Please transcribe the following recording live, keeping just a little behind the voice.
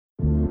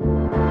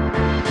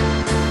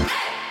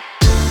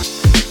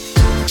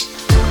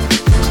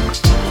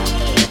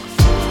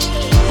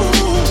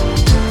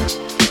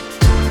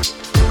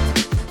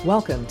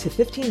Welcome to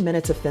 15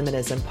 Minutes of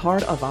Feminism,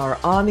 part of our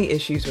On the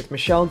Issues with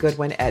Michelle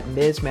Goodwin at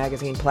Ms.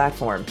 Magazine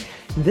platform.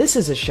 This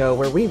is a show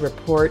where we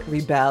report,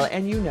 rebel,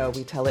 and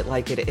we tell it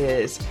like it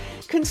is.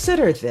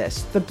 Consider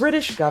this. The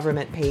British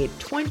government paid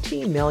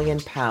 £20 million,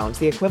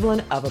 the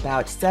equivalent of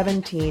about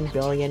 17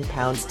 billion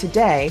pounds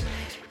today,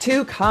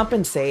 to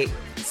compensate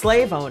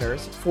slave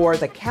owners for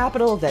the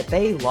capital that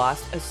they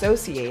lost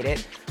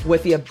associated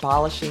with the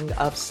abolishing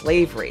of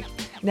slavery.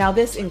 Now,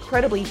 this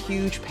incredibly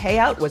huge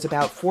payout was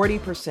about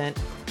 40%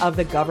 of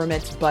the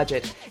government's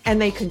budget,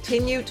 and they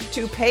continued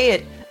to pay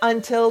it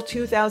until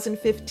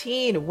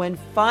 2015, when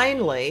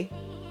finally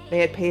they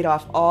had paid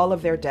off all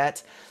of their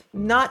debts,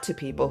 not to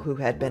people who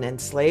had been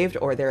enslaved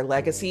or their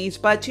legacies,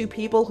 but to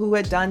people who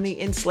had done the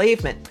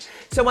enslavement.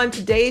 So on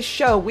today's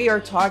show, we are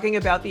talking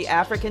about the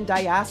African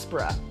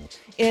diaspora.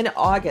 In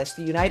August,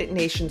 the United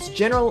Nations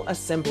General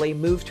Assembly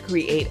moved to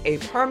create a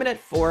permanent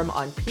forum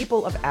on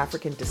people of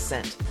African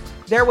descent.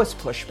 There was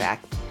pushback.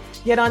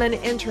 Yet on an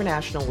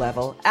international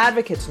level,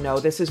 advocates know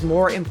this is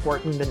more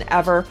important than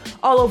ever.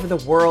 All over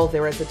the world,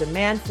 there is a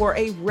demand for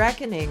a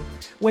reckoning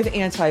with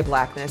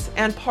anti-Blackness,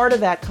 and part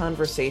of that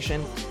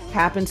conversation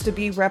happens to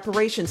be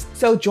reparations.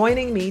 So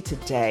joining me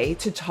today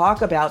to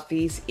talk about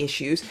these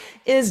issues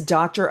is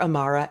Dr.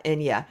 Amara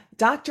Inya.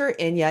 Dr.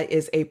 Inya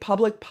is a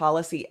public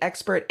policy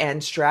expert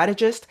and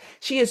strategist.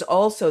 She is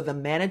also the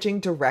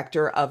managing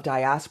director of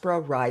Diaspora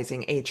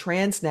Rising, a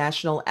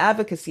transnational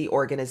advocacy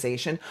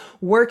organization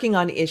working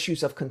on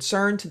issues of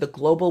concern to the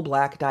global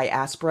Black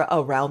diaspora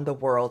around the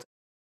world.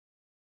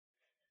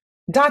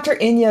 Dr.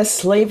 Inya,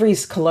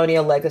 slavery's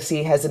colonial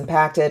legacy has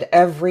impacted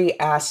every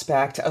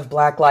aspect of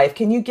Black life.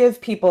 Can you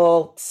give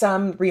people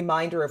some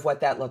reminder of what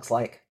that looks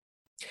like?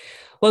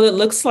 Well, it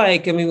looks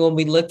like, when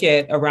we look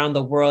at around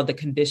the world, the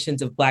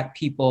conditions of Black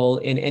people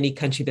in any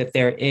country that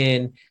they're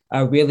in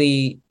are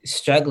really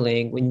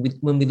struggling.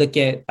 When we look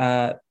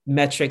at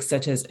metrics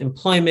such as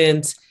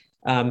employment,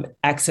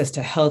 access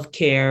to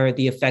healthcare,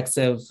 the effects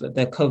of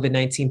the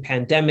COVID-19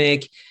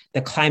 pandemic,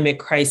 the climate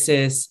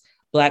crisis,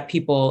 Black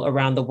people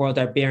around the world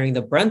are bearing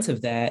the brunt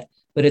of that,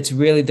 but it's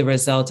really the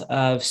result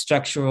of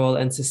structural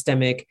and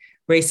systemic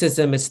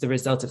racism. It's the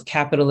result of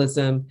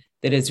capitalism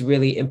that is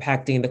really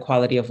impacting the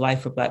quality of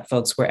life for Black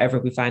folks wherever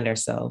we find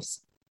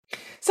ourselves.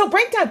 So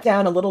break that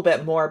down a little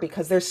bit more,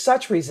 because there's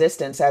such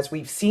resistance, as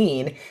we've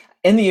seen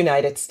in the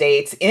United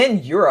States,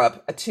 in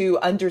Europe, to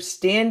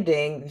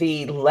understanding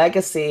the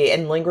legacy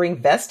and lingering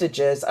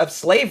vestiges of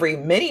slavery.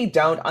 Many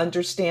don't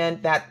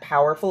understand that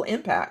powerful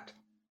impact.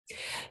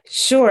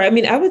 Sure.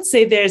 I would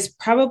say there's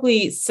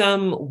probably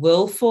some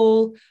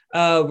willful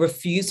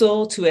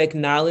refusal to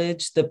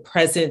acknowledge the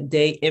present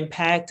day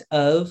impact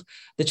of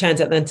the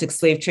transatlantic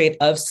slave trade,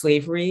 of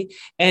slavery,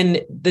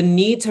 and the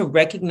need to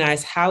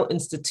recognize how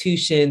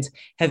institutions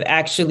have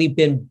actually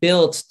been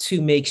built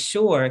to make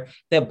sure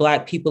that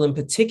Black people in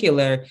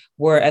particular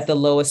were at the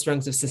lowest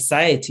rungs of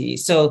society.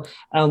 So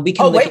we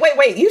can—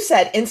 wait. You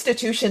said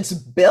institutions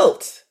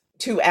built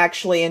to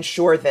actually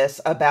ensure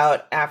this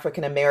about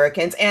African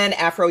Americans and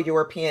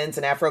Afro-Europeans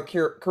and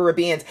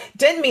Afro-Caribbeans.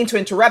 Didn't mean to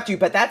interrupt you,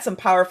 but that's some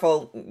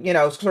powerful,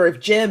 sort of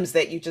gems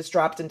that you just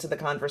dropped into the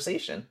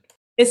conversation.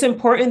 It's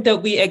important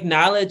that we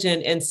acknowledge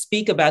and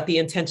speak about the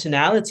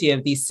intentionality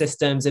of these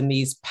systems and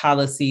these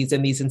policies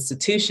and these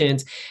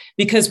institutions,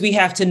 because we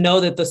have to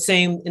know that the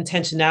same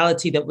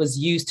intentionality that was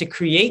used to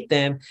create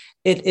them,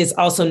 it is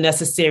also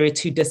necessary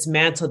to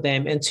dismantle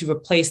them and to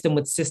replace them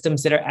with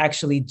systems that are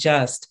actually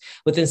just,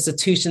 with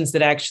institutions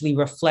that actually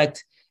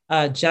reflect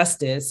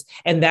justice.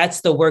 And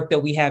that's the work that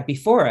we have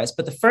before us.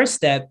 But the first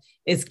step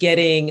is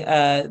getting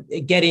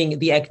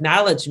the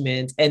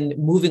acknowledgement and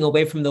moving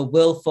away from the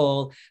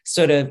willful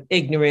sort of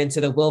ignorance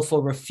or the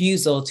willful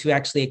refusal to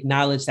actually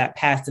acknowledge that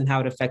past and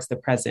how it affects the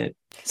present.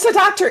 So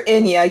Dr.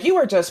 Inya, you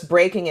are just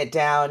breaking it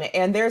down,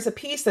 and there's a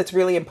piece that's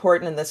really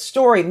important in the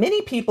story.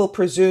 Many people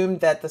presume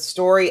that the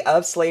story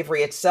of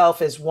slavery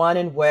itself is one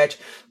in which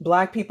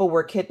Black people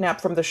were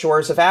kidnapped from the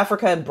shores of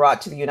Africa and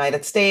brought to the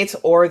United States,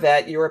 or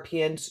that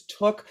Europeans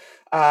took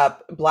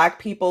Black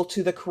people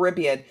to the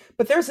Caribbean.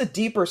 But there's a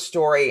deeper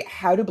story.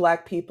 How do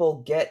Black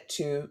people get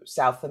to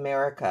South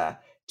America,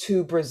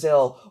 to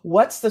Brazil?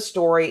 What's the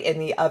story in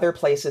the other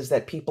places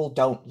that people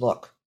don't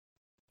look?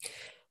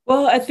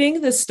 Well, I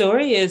think the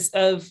story is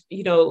of,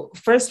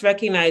 first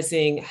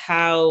recognizing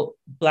how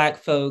Black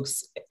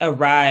folks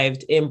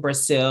arrived in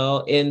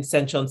Brazil, in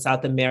Central and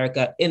South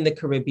America, in the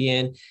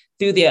Caribbean,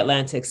 through the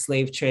Atlantic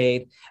slave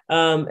trade.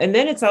 And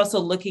then it's also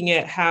looking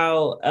at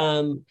how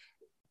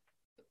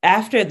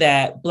after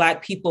that,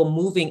 Black people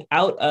moving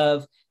out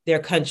of their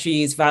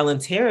countries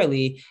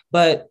voluntarily,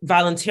 but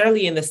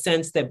voluntarily in the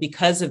sense that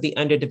because of the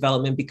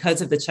underdevelopment,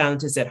 because of the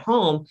challenges at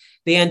home,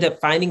 they end up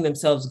finding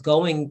themselves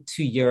going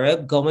to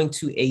Europe, going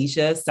to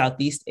Asia,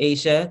 Southeast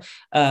Asia,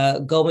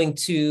 going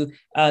to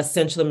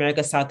Central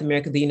America, South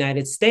America, the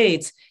United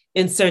States,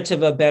 in search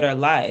of a better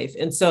life.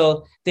 And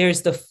so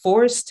there's the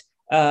forced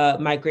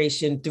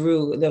migration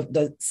through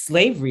the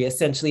slavery,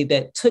 essentially,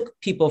 that took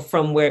people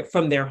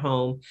from their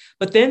home.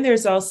 But then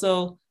there's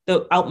also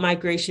the out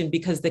migration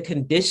because the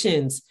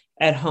conditions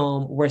at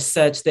home were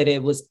such that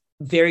it was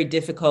very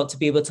difficult to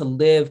be able to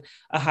live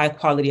a high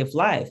quality of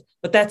life.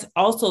 But that's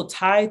also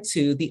tied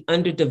to the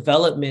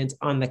underdevelopment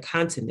on the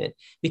continent,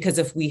 because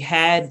if we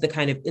had the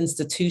kind of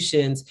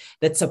institutions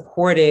that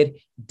supported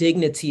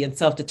dignity and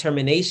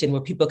self-determination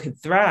where people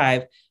could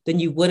thrive, then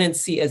you wouldn't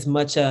see as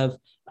much of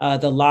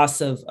the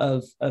loss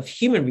of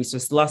human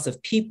resource, the loss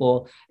of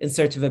people in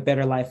search of a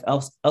better life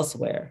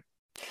elsewhere.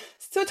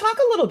 So, talk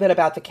a little bit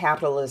about the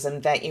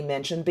capitalism that you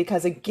mentioned,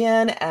 because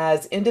again,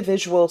 as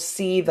individuals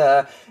see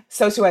the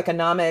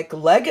socioeconomic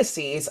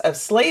legacies of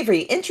slavery,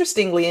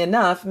 interestingly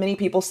enough, many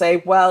people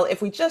say, well,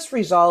 if we just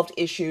resolved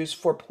issues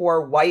for poor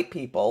white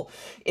people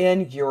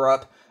in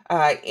Europe,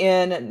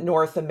 in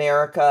North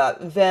America,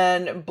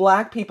 then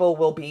Black people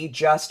will be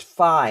just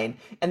fine,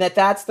 and that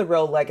that's the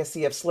real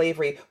legacy of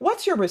slavery.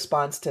 What's your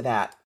response to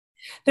that?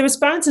 The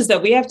response is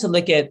that we have to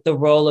look at the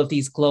role of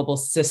these global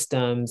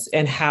systems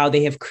and how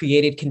they have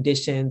created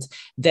conditions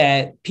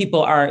that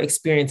people are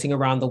experiencing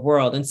around the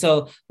world. And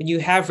so when you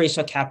have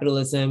racial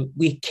capitalism,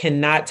 we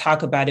cannot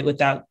talk about it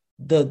without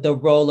the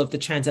role of the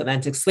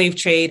transatlantic slave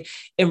trade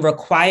in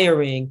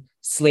requiring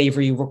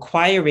slavery,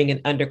 requiring an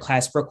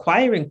underclass,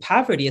 requiring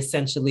poverty,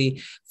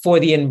 essentially, for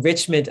the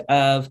enrichment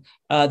of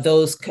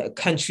those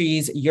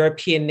countries,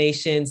 European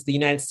nations, the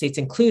United States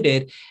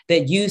included,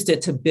 that used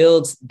it to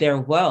build their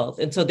wealth.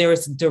 And so there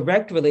is a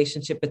direct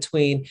relationship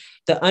between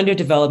the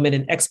underdevelopment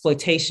and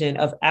exploitation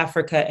of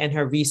Africa and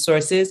her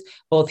resources,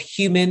 both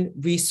human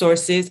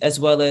resources as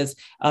well as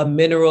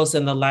minerals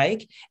and the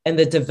like, and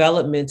the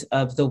development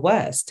of the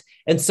West.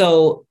 And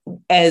so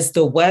as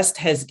the West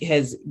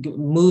has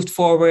moved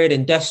forward,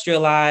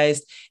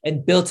 industrialized,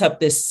 and built up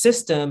this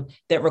system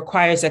that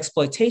requires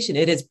exploitation,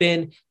 it has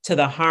been to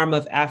the harm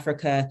of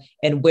Africa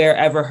and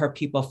wherever her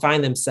people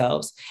find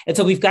themselves. And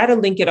so we've got to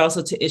link it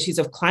also to issues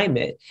of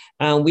climate.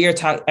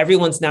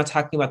 Everyone's now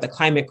talking about the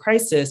climate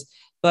crisis,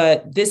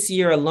 but this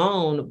year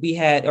alone,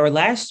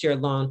 last year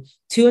alone,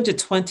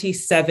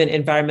 227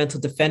 environmental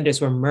defenders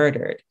were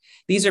murdered.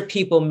 These are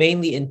people,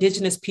 mainly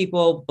indigenous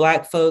people,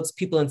 Black folks,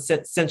 people in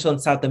Central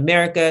and South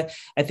America.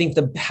 I think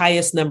the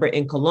highest number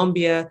in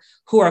Colombia,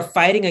 who are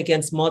fighting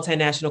against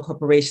multinational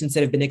corporations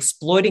that have been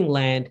exploiting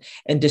land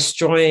and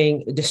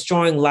destroying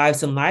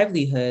lives and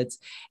livelihoods.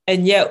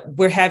 And yet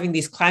we're having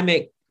these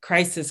climate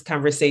crisis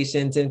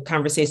conversations and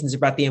conversations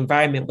about the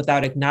environment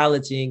without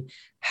acknowledging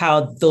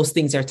how those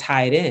things are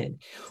tied in.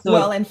 So,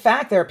 well, in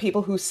fact, there are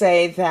people who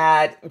say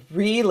that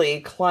really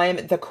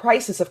the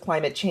crisis of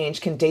climate change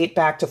can date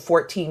back to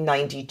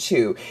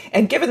 1492.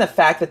 And given the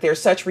fact that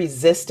there's such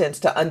resistance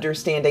to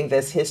understanding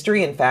this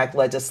history, in fact,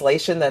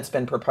 legislation that's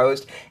been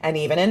proposed and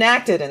even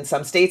enacted in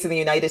some states in the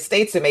United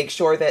States to make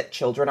sure that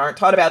children aren't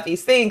taught about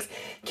these things,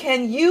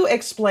 can you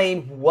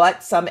explain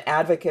what some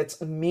advocates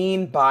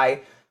mean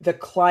by the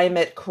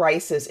climate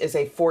crisis is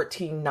a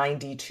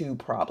 1492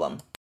 problem?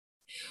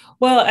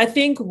 Well, I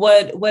think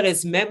what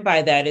is meant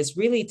by that is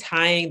really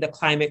tying the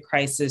climate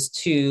crisis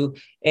to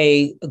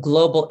a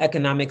global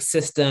economic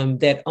system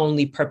that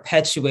only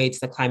perpetuates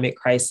the climate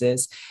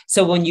crisis.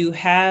 So when you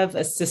have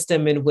a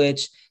system in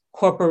which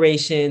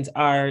corporations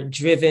are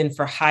driven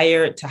for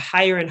higher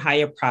and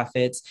higher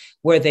profits,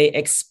 where they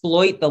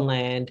exploit the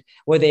land,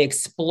 where they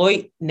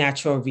exploit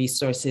natural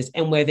resources,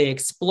 and where they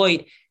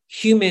exploit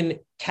human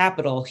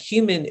capital,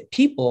 human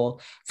people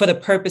for the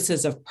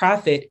purposes of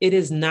profit, it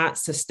is not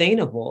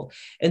sustainable.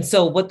 And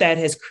so what that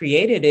has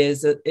created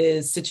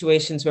is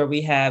situations where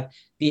we have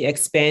the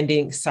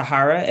expanding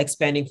Sahara,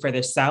 expanding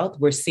further south.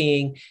 We're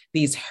seeing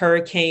these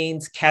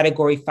hurricanes,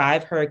 Category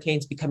 5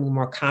 hurricanes becoming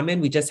more common.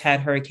 We just had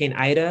Hurricane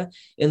Ida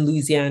in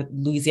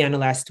Louisiana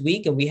last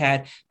week, and we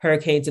had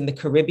hurricanes in the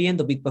Caribbean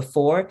the week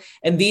before.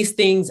 And these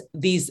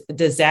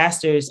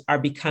disasters are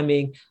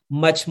becoming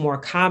much more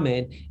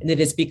common. And it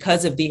is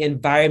because of the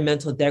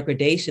environmental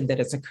degradation that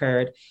has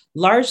occurred,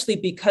 largely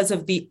because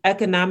of the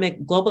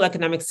global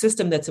economic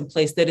system that's in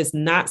place that is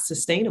not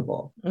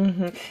sustainable.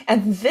 Mm-hmm.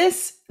 And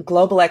this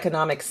global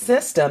economic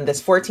system,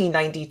 this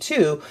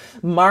 1492,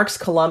 marks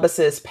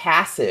Columbus's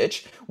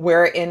passage,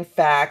 where in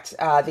fact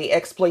the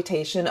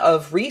exploitation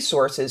of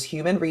resources,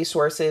 human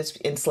resources,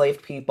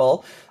 enslaved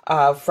people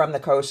from the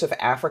coast of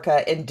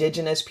Africa,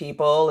 indigenous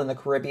people in the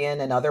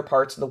Caribbean and other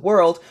parts of the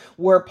world,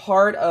 were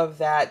part of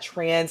that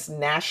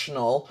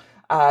transnational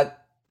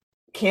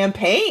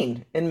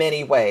campaign in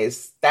many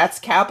ways. That's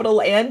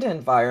capital and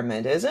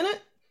environment, isn't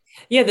it?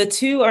 Yeah, the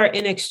two are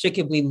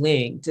inextricably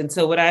linked. And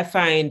so what I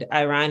find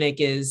ironic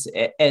is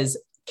as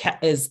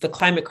the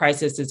climate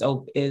crisis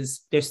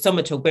is there's so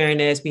much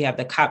awareness. We have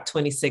the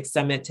COP26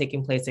 summit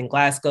taking place in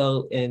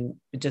Glasgow in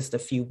just a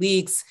few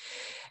weeks.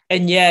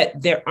 And yet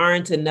there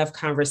aren't enough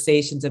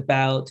conversations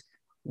about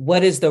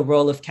what is the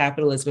role of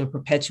capitalism in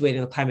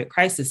perpetuating the climate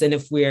crisis. And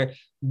if we're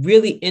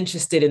really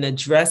interested in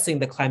addressing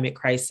the climate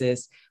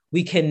crisis,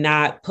 we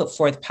cannot put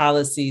forth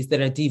policies that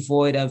are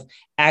devoid of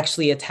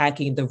actually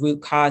attacking the root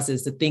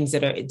causes, the things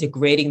that are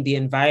degrading the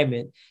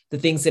environment, the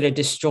things that are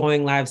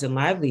destroying lives and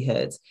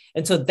livelihoods.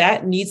 And so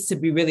that needs to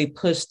be really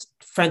pushed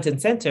front and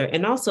center.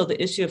 And also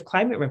the issue of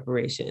climate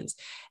reparations.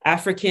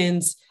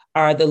 Africans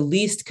are the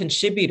least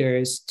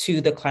contributors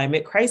to the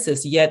climate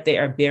crisis, yet they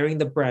are bearing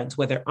the brunt,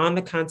 whether on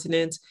the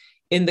continent,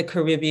 in the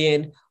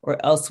Caribbean, or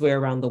elsewhere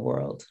around the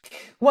world.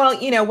 Well,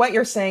 what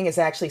you're saying is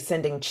actually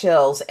sending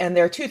chills. And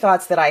there are two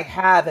thoughts that I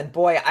have. And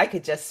boy, I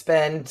could just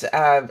spend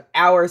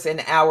hours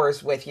and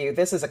hours with you.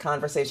 This is a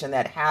conversation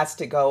that has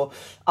to go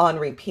on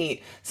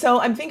repeat.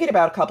 So I'm thinking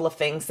about a couple of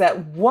things.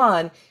 That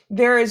one,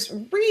 there is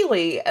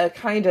really a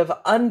kind of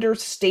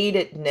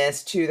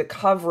understatedness to the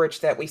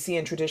coverage that we see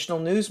in traditional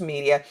news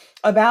media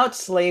about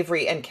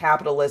slavery and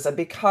capitalism,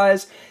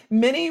 because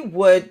many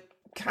would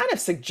kind of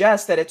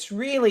suggests that it's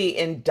really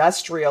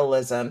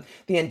industrialism,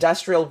 the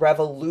Industrial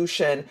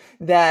Revolution,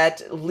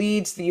 that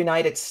leads the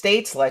United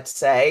States, let's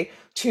say,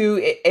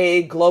 to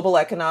a global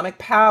economic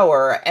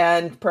power,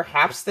 and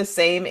perhaps the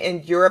same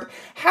in Europe.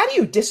 How do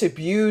you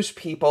disabuse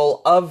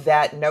people of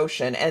that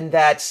notion, and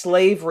that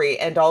slavery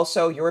and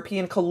also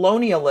European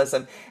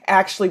colonialism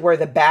actually were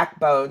the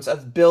backbones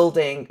of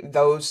building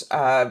those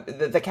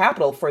the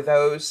capital for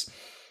those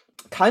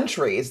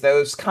countries,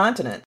 those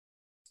continents?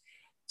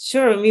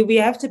 Sure. I mean, we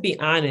have to be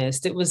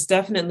honest. It was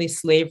definitely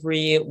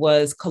slavery, it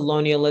was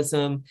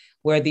colonialism,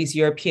 where these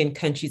European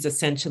countries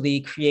essentially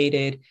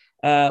created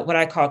what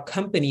I call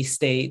company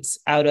states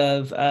out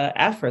of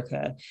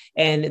Africa.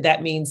 And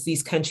that means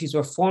these countries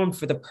were formed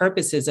for the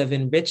purposes of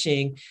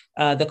enriching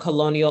the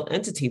colonial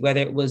entity, whether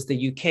it was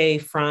the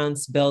UK,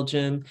 France,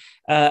 Belgium.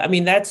 I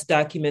mean, that's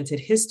documented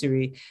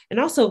history.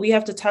 And also, we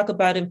have to talk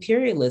about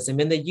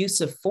imperialism and the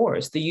use of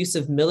force, the use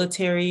of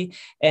military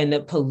and the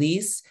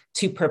police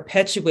to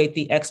perpetuate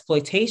the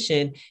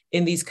exploitation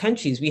in these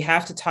countries. We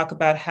have to talk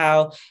about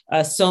how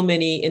so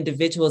many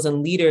individuals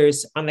and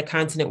leaders on the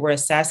continent were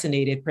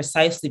assassinated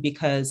precisely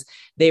because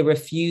they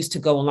refused to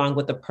go along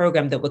with the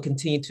program that would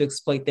continue to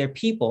exploit their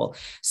people.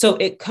 So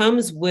it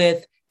comes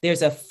with,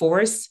 there's a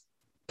force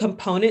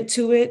component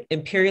to it,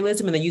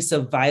 imperialism and the use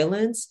of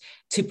violence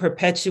to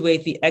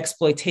perpetuate the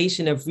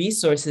exploitation of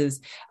resources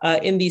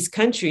in these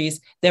countries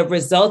that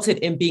resulted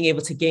in being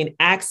able to gain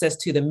access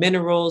to the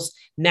minerals,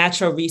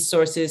 natural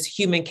resources,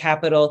 human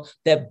capital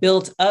that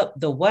built up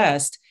the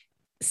West,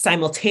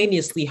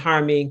 simultaneously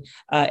harming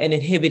and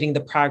inhibiting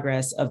the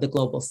progress of the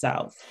global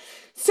South.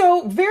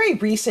 So, very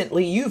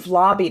recently, you've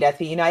lobbied at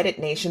the United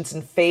Nations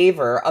in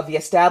favor of the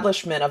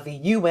establishment of the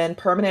UN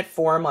Permanent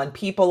Forum on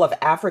People of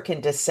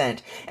African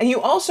Descent. And you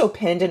also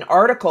penned an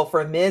article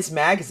for Ms.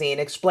 Magazine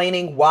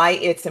explaining why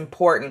it's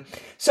important.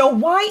 So,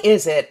 why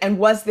is it, and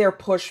was there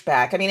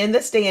pushback? I mean, in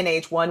this day and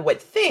age, one would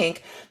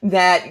think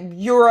that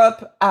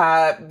Europe,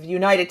 the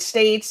United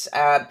States,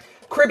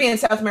 Caribbean,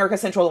 South America,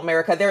 Central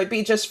America, there would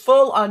be just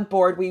full on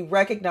board. We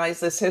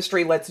recognize this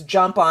history. Let's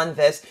jump on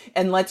this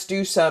and let's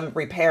do some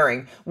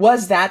repairing.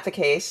 Was that the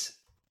case?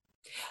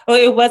 Well,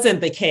 it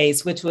wasn't the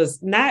case, which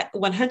was not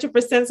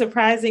 100%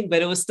 surprising,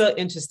 but it was still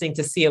interesting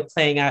to see it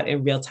playing out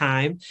in real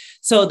time.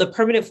 So the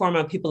Permanent Forum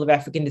on People of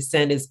African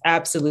Descent is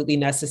absolutely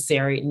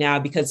necessary now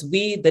because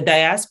the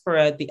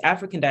diaspora, the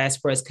African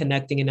diaspora is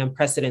connecting in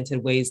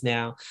unprecedented ways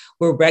now.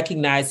 We're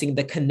recognizing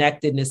the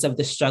connectedness of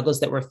the struggles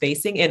that we're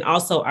facing and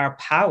also our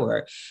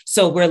power.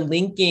 So we're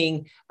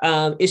linking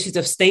issues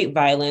of state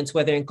violence,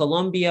 whether in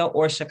Colombia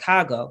or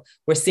Chicago.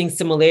 We're seeing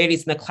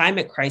similarities in the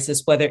climate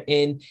crisis, whether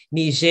in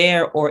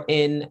Niger or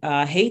in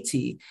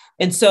Haiti.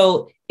 And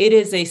so it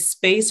is a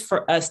space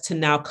for us to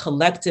now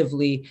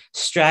collectively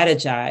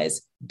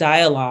strategize,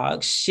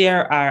 dialogue,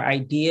 share our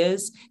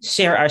ideas,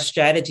 share our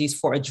strategies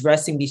for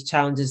addressing these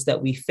challenges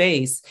that we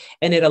face.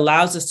 And it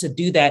allows us to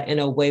do that in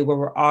a way where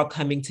we're all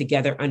coming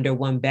together under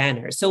one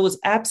banner. So it was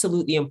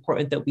absolutely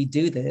important that we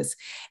do this.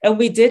 And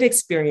we did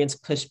experience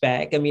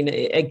pushback. I mean,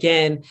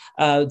 again,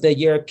 the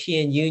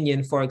European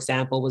Union, for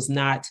example, was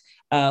not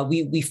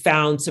we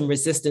found some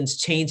resistance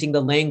changing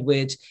the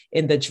language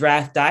in the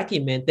draft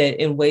document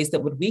that in ways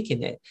that would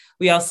weaken it.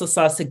 We also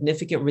saw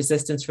significant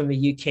resistance from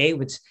the UK,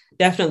 which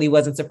definitely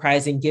wasn't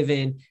surprising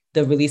given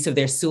the release of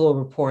their Sewell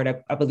report,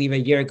 I believe a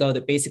year ago,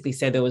 that basically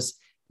said there was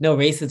no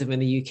racism in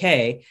the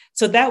UK.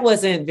 So that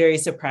wasn't very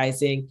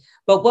surprising.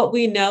 But what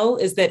we know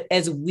is that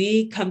as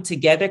we come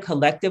together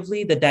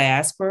collectively, the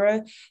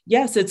diaspora,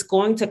 yes, it's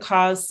going to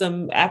cause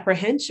some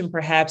apprehension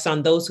perhaps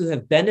on those who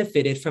have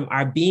benefited from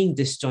our being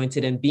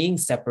disjointed and being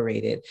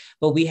separated.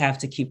 But we have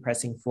to keep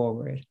pressing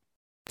forward.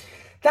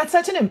 That's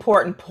such an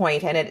important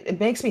point, and it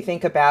makes me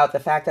think about the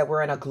fact that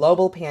we're in a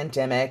global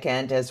pandemic,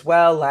 and as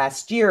well,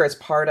 last year, as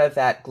part of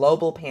that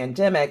global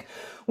pandemic,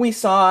 we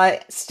saw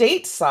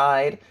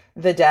stateside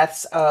the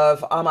deaths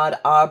of Ahmaud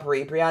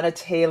Arbery, Breonna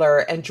Taylor,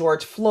 and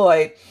George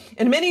Floyd.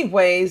 In many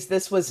ways,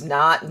 this was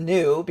not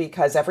new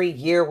because every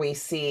year we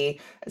see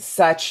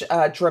such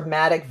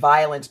dramatic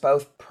violence,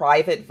 both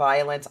private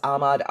violence,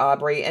 Ahmaud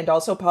Arbery, and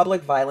also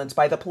public violence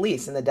by the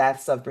police in the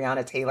deaths of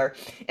Breonna Taylor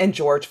and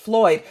George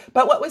Floyd.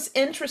 But what was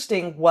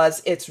interesting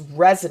was its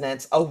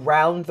resonance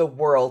around the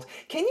world.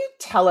 Can you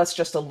tell us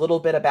just a little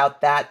bit about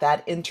that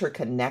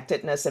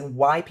interconnectedness, and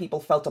why people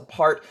felt a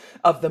part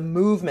of the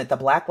movement, the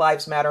Black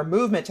Lives Matter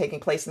movement taking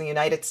place in the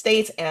United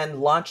States,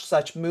 and launched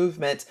such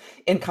movements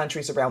in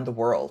countries around the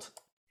world?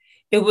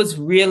 It was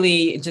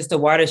really just a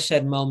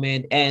watershed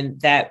moment, and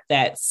that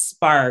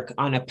spark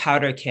on a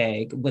powder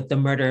keg with the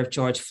murder of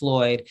George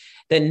Floyd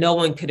that no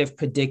one could have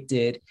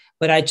predicted.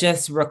 But I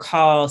just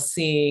recall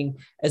seeing,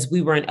 as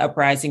we were in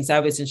uprisings, I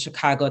was in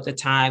Chicago at the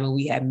time, and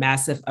we had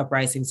massive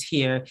uprisings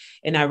here.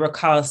 And I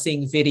recall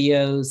seeing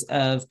videos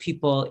of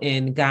people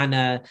in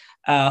Ghana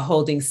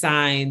holding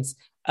signs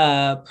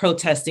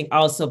protesting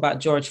also about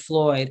George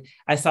Floyd.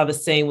 I saw the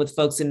same with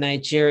folks in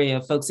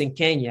Nigeria, folks in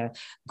Kenya.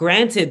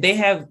 Granted, they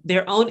have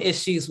their own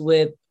issues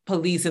with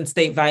police and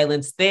state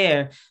violence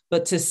there,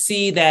 but to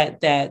see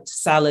that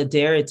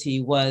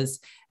solidarity was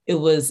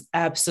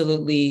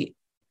absolutely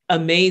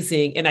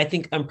amazing and I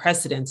think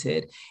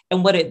unprecedented.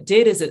 And what it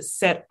did is it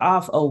set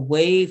off a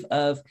wave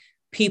of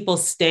people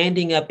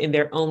standing up in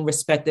their own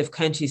respective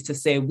countries to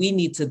say, we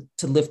need to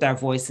lift our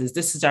voices.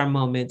 This is our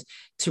moment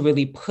to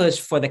really push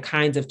for the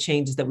kinds of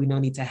changes that we know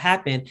need to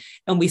happen.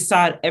 And we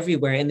saw it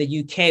everywhere. In the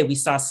UK, we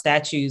saw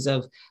statues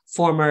of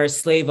former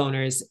slave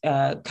owners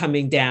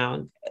coming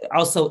down.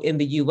 Also in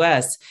the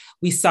US,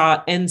 we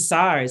saw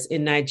NSARS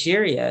in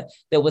Nigeria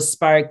that was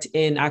sparked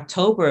in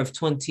October of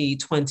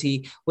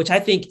 2020, which I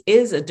think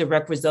is a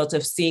direct result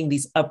of seeing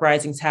these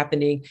uprisings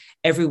happening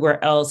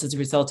everywhere else as a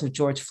result of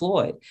George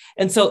Floyd.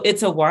 And so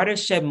it's a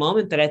watershed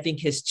moment that I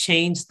think has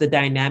changed the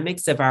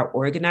dynamics of our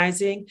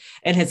organizing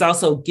and has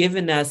also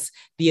given us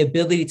the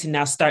ability to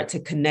now start to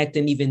connect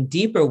in even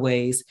deeper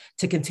ways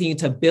to continue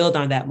to build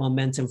on that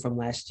momentum from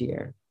last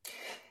year.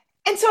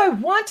 And so I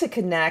want to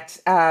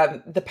connect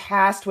the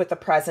past with the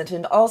present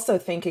and also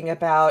thinking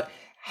about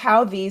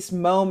how these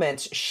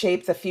moments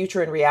shape the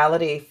future and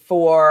reality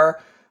for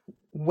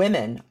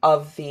women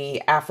of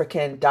the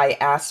African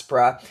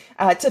diaspora,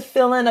 to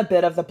fill in a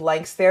bit of the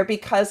blanks there,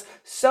 because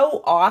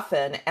so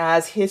often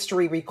as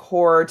history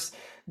records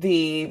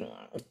the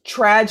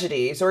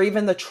tragedies or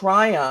even the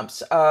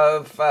triumphs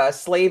of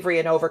slavery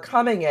and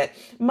overcoming it,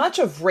 much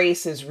of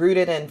race is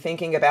rooted in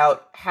thinking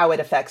about how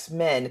it affects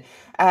men.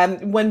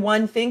 When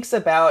one thinks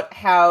about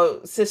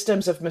how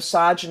systems of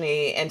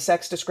misogyny and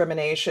sex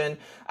discrimination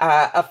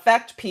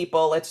affect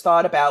people, it's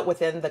thought about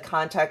within the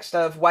context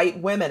of white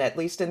women, at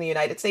least in the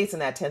United States,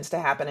 and that tends to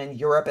happen in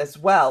Europe as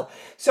well.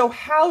 So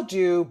how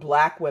do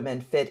Black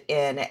women fit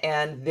in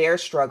and their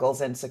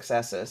struggles and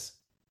successes?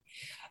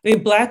 I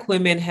mean, Black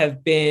women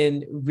have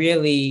been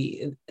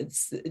really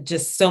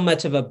just so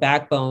much of a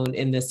backbone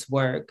in this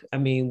work. I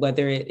mean,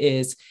 whether it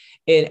is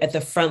at the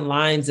front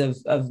lines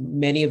of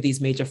many of these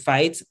major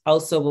fights.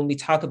 Also, when we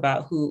talk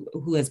about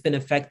who has been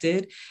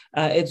affected,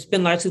 it's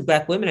been largely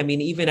Black women. I mean,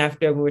 even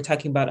after we were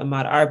talking about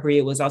Ahmaud Arbery,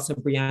 it was also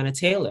Breonna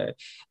Taylor.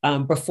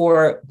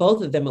 Before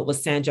both of them, it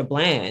was Sandra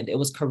Bland. It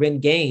was Corinne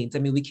Gaines. I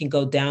mean, we can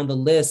go down the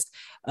list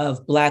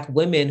of Black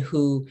women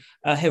who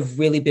have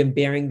really been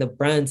bearing the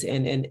brunt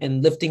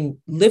and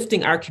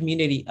lifting our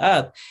community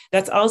up.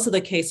 That's also the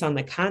case on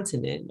the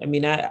continent. I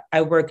mean,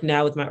 I work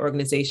now with my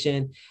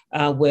organization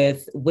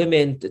with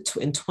women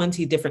in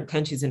 20 different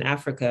countries in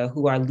Africa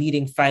who are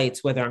leading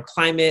fights, whether on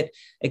climate,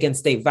 against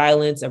state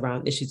violence,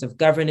 around issues of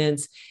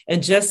governance,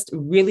 and just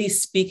really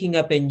speaking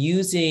up and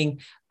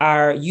using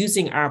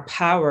our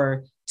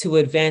power to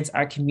advance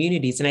our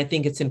communities. And I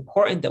think it's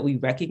important that we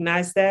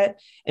recognize that.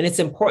 And it's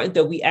important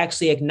that we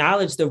actually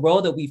acknowledge the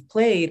role that we've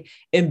played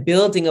in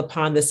building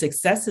upon the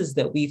successes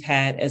that we've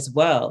had as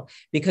well,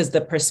 because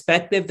the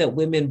perspective that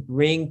women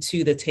bring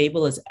to the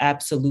table is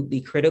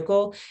absolutely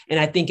critical. And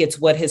I think it's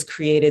what has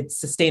created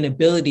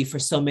sustainability for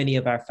so many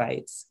of our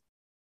fights.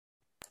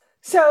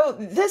 So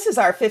this is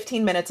our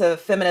 15 minutes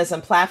of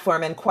feminism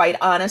platform. And quite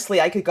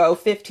honestly, I could go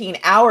 15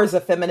 hours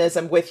of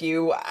feminism with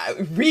you,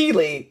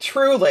 really,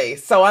 truly.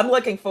 So I'm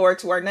looking forward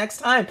to our next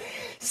time.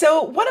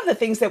 So one of the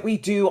things that we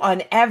do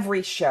on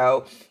every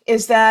show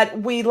is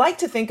that we like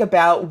to think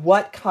about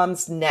what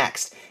comes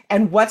next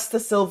and what's the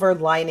silver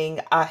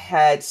lining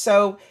ahead.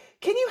 So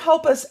can you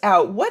help us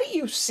out? What do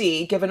you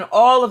see, given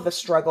all of the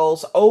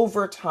struggles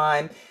over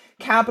time,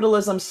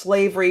 capitalism,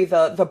 slavery,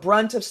 the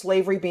brunt of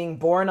slavery being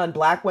borne on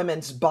Black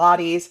women's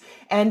bodies,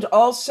 and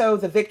also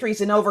the victories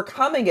in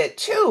overcoming it,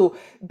 too,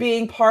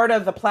 being part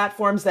of the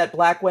platforms that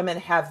Black women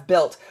have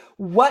built?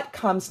 What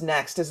comes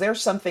next? Is there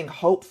something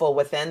hopeful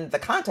within the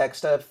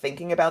context of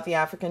thinking about the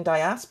African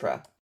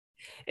diaspora?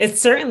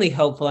 It's certainly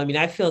hopeful. I mean,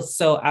 I feel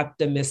so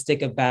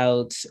optimistic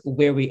about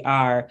where we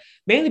are,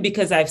 mainly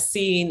because I've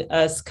seen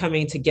us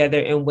coming together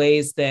in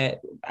ways that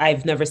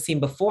I've never seen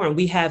before. And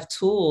we have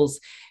tools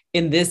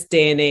in this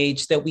day and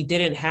age that we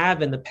didn't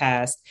have in the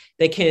past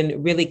that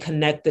can really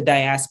connect the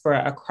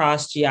diaspora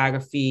across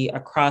geography,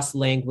 across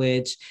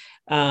language,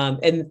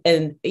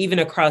 and even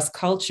across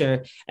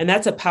culture. And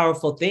that's a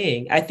powerful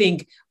thing. I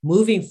think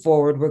moving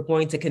forward, we're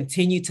going to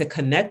continue to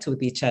connect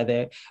with each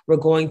other. We're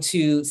going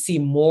to see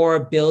more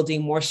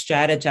building, more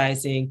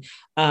strategizing,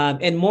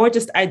 and more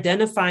just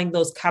identifying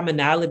those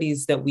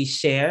commonalities that we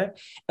share.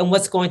 And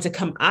what's going to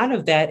come out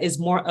of that is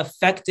more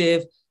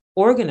effective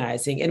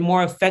organizing and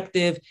more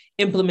effective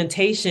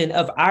implementation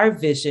of our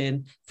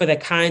vision for the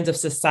kinds of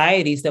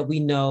societies that we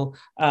know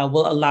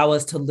will allow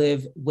us to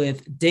live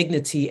with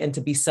dignity and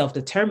to be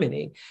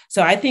self-determining.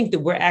 So I think that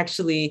we're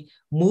actually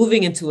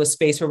moving into a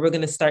space where we're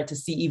going to start to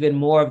see even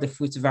more of the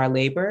fruits of our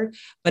labor,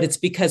 but it's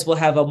because we'll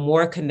have a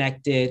more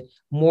connected,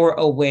 more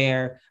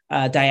aware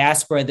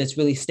diaspora that's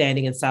really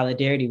standing in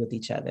solidarity with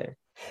each other.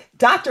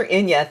 Dr.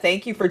 Inya,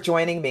 thank you for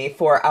joining me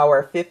for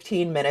our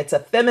 15 Minutes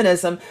of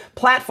Feminism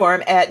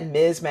platform at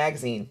Ms.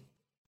 Magazine.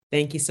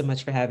 Thank you so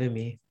much for having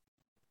me.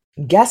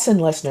 Guests and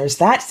listeners,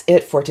 that's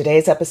it for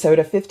today's episode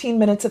of 15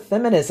 Minutes of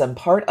Feminism,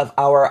 part of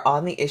our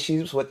On the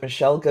Issues with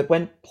Michelle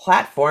Goodwin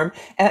platform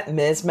at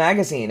Ms.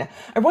 Magazine.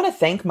 I want to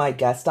thank my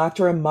guest,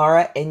 Dr.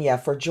 Imara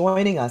Inya, for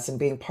joining us and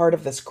being part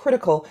of this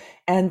critical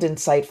and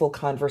insightful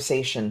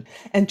conversation.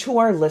 And to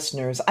our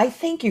listeners, I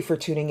thank you for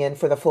tuning in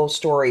for the full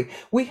story.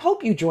 We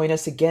hope you join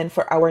us again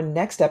for our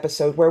next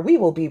episode, where we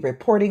will be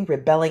reporting,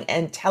 rebelling,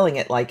 and telling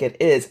it like it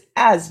is,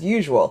 as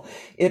usual.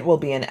 It will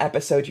be an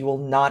episode you will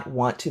not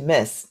want to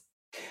miss.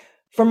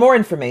 For more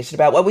information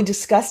about what we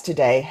discussed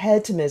today,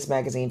 head to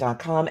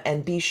MsMagazine.com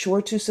and be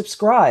sure to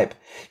subscribe.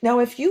 Now,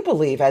 if you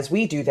believe, as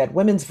we do, that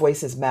women's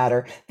voices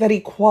matter, that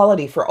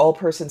equality for all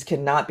persons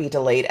cannot be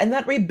delayed, and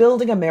that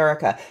rebuilding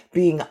America,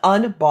 being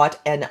unbought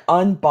and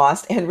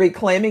unbossed, and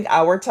reclaiming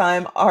our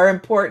time are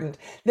important,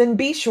 then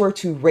be sure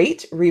to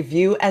rate,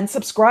 review, and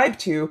subscribe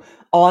to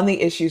On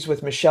the Issues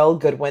with Michelle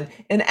Goodwin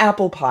in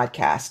Apple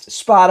Podcast,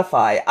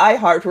 Spotify,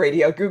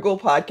 iHeartRadio, Google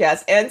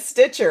Podcasts, and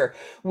Stitcher.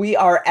 We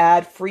are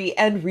ad-free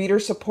and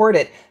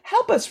reader-supported.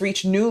 Help us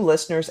reach new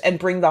listeners and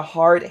bring the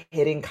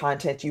hard-hitting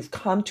content you've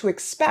come to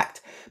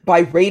expect by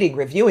rating,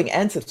 reviewing,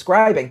 and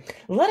subscribing.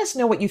 Let us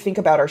know what you think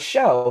about our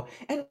show,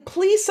 and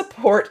please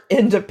support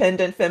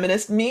independent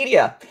feminist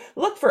media.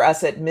 Look for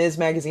us at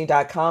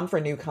MsMagazine.com for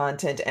new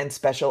content and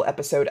special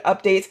episode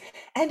updates.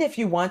 And if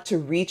you want to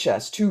reach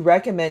us to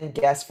recommend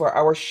guests for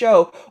our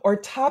show or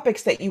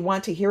topics that you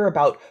want to hear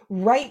about,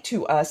 write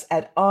to us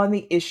at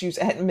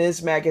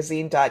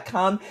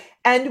ontheissues@MsMagazine.com,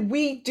 and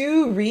we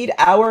do read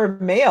our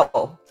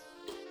mail.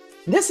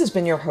 This has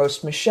been your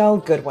host, Michelle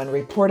Goodwin,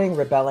 reporting,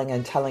 rebelling,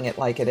 and telling it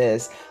like it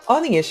is.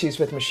 On the Issues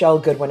with Michelle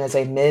Goodwin is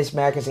a Ms.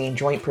 Magazine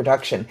joint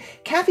production.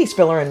 Kathy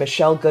Spiller and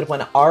Michelle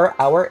Goodwin are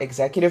our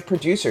executive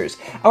producers.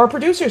 Our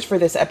producers for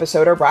this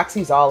episode are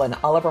Roxy Zoll and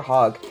Oliver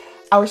Hogg.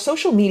 Our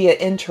social media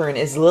intern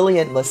is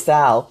Lillian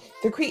LaSalle.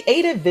 The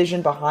creative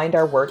vision behind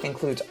our work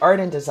includes art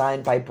and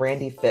design by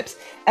Brandy Phipps,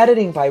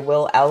 editing by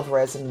Will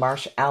Alvarez and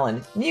Marsh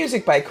Allen,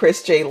 music by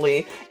Chris J.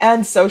 Lee,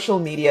 and social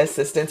media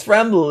assistance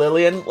from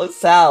Lillian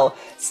LaSalle.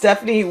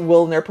 Stephanie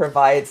Wilner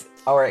provides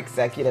our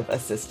executive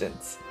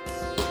assistance.